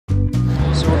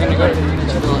So we're gonna go to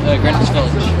Greenwich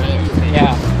Village.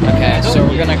 Yeah. Okay, so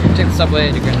we're gonna take the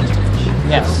subway to Greenwich Village.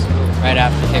 Yes. Right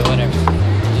after. Okay, whatever.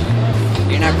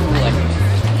 You're not cool like me.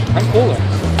 I'm cooler.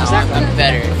 I'm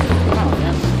better. Oh,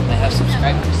 yeah. I have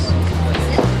subscribers.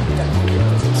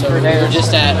 So we're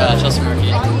just at Chelsea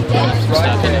Market. We're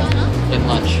stopping to get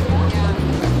lunch.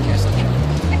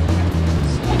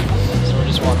 So we're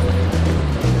just walking.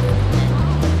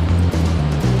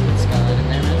 Skyline in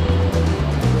there, man.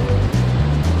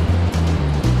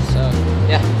 So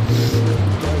yeah.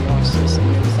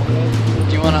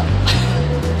 Do you wanna?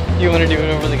 Do you wanna do it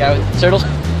over the guy with the turtle?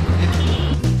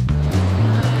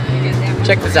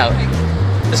 Check this out.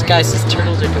 This guy says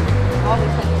turtles are dope.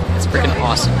 It's freaking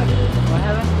awesome.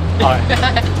 Alright.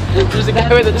 There's a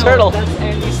guy with a turtle. That's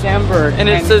Andy Samberg. And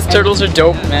it says turtles are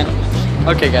dope, man.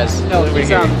 Okay, guys. No,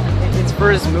 it's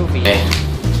for his movie.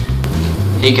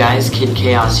 Hey guys, Kid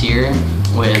Chaos here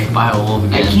with BioWolf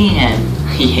again. Again.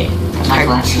 Yeah. My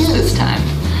glasses this time.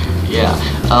 Yeah.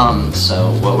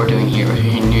 So what we're doing here, we're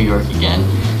in New York again.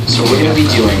 So we're gonna be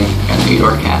doing New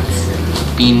York hats.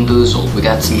 Bean Boozled. We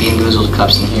got some Bean Boozled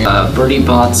cups in here. Birdie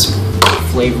Bot's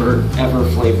ever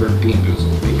flavored Bean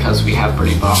Boozled, because we have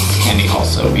Birdie Bot's candy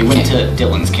also. We went to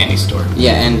Dylan's candy store.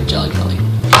 Yeah, and Jelly Belly.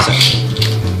 So,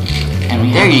 and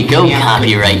we There have, you go,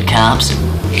 copyright cops.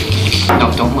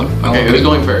 No, don't look. Okay, who's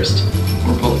going first?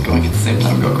 We're both going at the same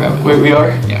time. Go grab it. Wait, we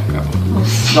are? Yeah, grab it.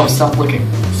 No, stop looking.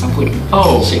 Stop looking.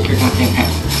 Oh. Shake your goddamn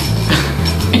hand.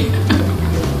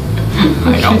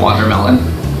 I got watermelon.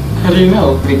 How do you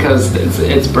know? Because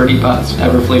it's Birdie Bot's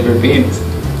ever flavored beans.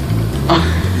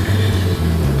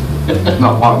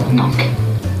 Not watermelon. No, okay.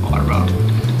 Watermelon.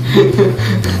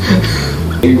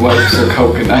 Maybe wipes or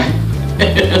coconut.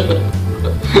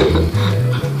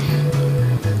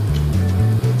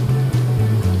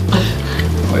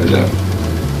 What is that?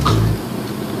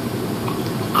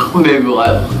 Baby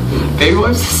wipes. Baby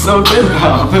wipes is so good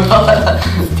now.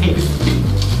 It's tasty.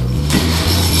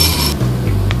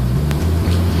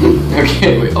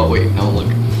 Okay, wait, oh wait, no, look.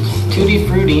 Tutti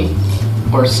Frutti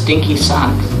or Stinky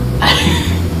Socks?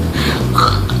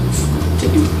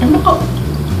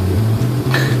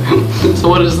 So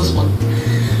what is this one?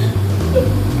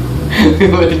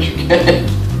 What did you get?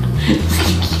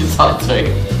 Stinky socks, right?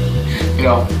 You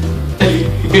know.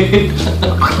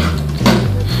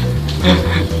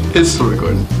 It's still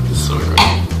recording. It's still recording.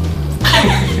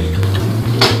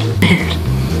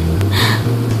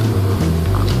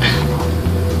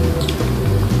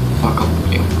 Fuck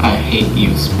off you. I hate you,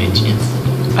 bitches.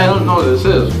 I don't know what this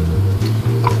is.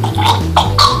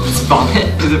 It's vomit.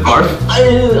 Is it barf?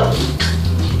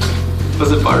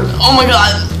 Was it barf? Oh my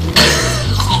god!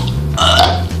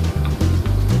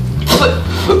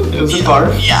 Was it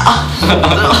barf? Yeah!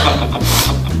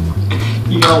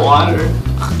 You got water.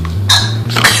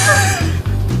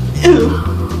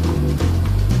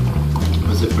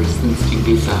 Was it worse than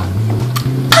Stinky Socks?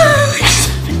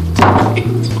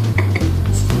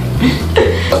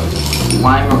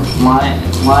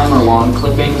 Lime or long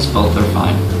clippings, both are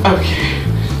fine. Okay.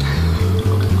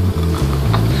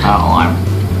 Lime.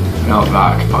 No,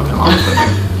 not fucking long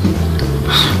clipping.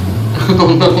 Oh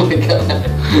my god.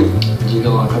 Did you go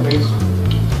long clippings?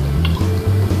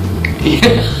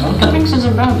 Yeah. Long clippings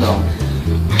isn't bad though.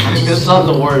 It's not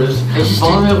the worst. It's just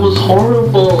Vomit was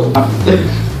horrible.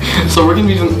 So we're gonna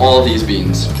be doing all these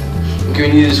beans. Okay, we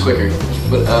need to do this quicker.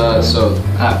 But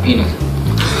Peanut.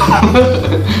 what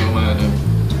am I gonna do?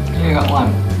 Yeah, I got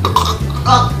lime.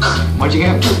 What'd you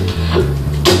get?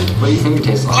 What do you think it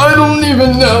tastes like? I don't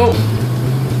even know.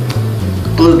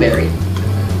 Blueberry.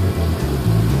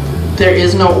 There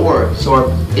is no or,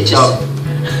 so It's just.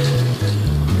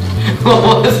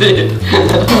 what was it?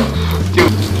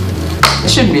 Dude, it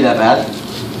shouldn't be that bad.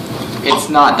 It's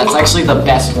not. That's actually the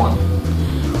best one.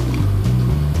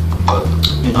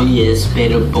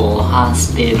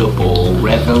 Hospitable,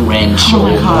 reverential,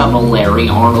 Larry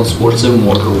Arnold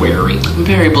Schwarzenegger.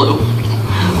 Very blue.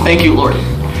 Thank you, Lord.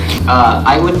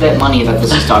 I would bet money that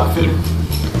this is dog food.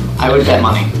 I would bet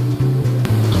money.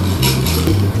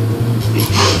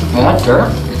 Is that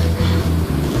dirt?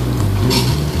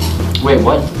 Wait,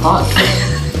 what? Fuck.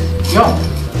 Yo.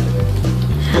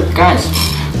 Guys,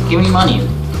 give me money.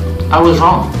 I was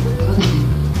wrong.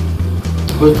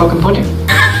 It was fucking pudding.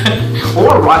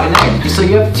 Or rotten egg. So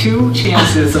you have two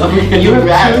chances of you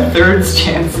have 2/3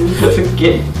 chances to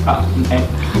get rotten egg.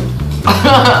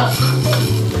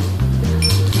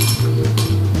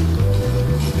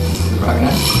 Rotten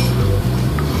egg?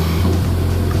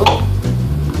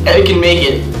 I can make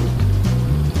it.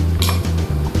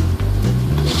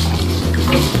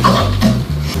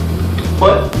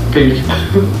 What? Peach.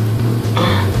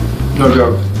 No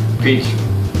joke. Peach.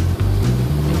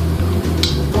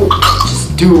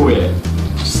 do it.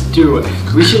 Just do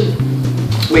it. We should.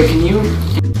 Wait, can you